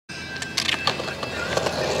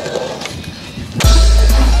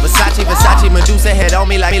Medusa head on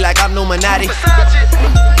me like I'm Illuminati.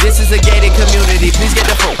 This is a gated community, please get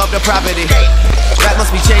the fuck off the property. Rap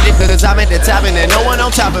must be changing cause I'm at the top and there's no one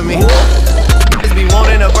on top of me. Just be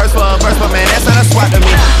wanting a verse for a verse, but man, that's not a swap to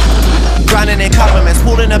me. Grinding in compliments,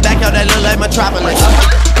 pulled in the backyard that look like Metropolis.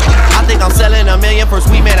 I think I'm selling $1 million for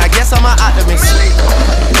sweet, man, I guess I'm an optimist.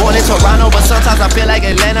 Born in Toronto, but sometimes I feel like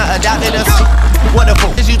Atlanta adopted us. What the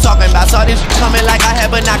fuck is you talking about? Saw this coming like I had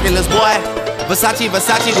binoculars, boy. Versace,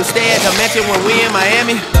 we stay at the mansion when we in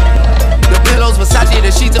Miami. The pillows Versace, the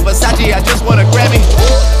sheets of Versace, I just want a Grammy.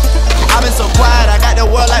 I've been so quiet, I got the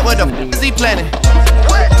world like what the f is he planning?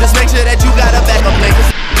 Just make sure that you got a backup plan, cause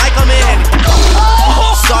might come in handy.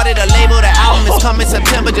 Started a label, the album is coming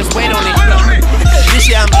September, just wait on it. This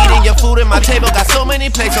year I'm eating your food and my table got so many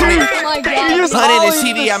plates on it. 100 and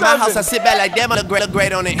TV at my house, I sit back like damn, I look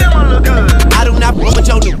great on it. I do not fuck with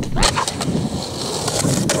your new.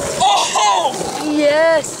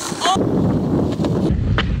 Yes.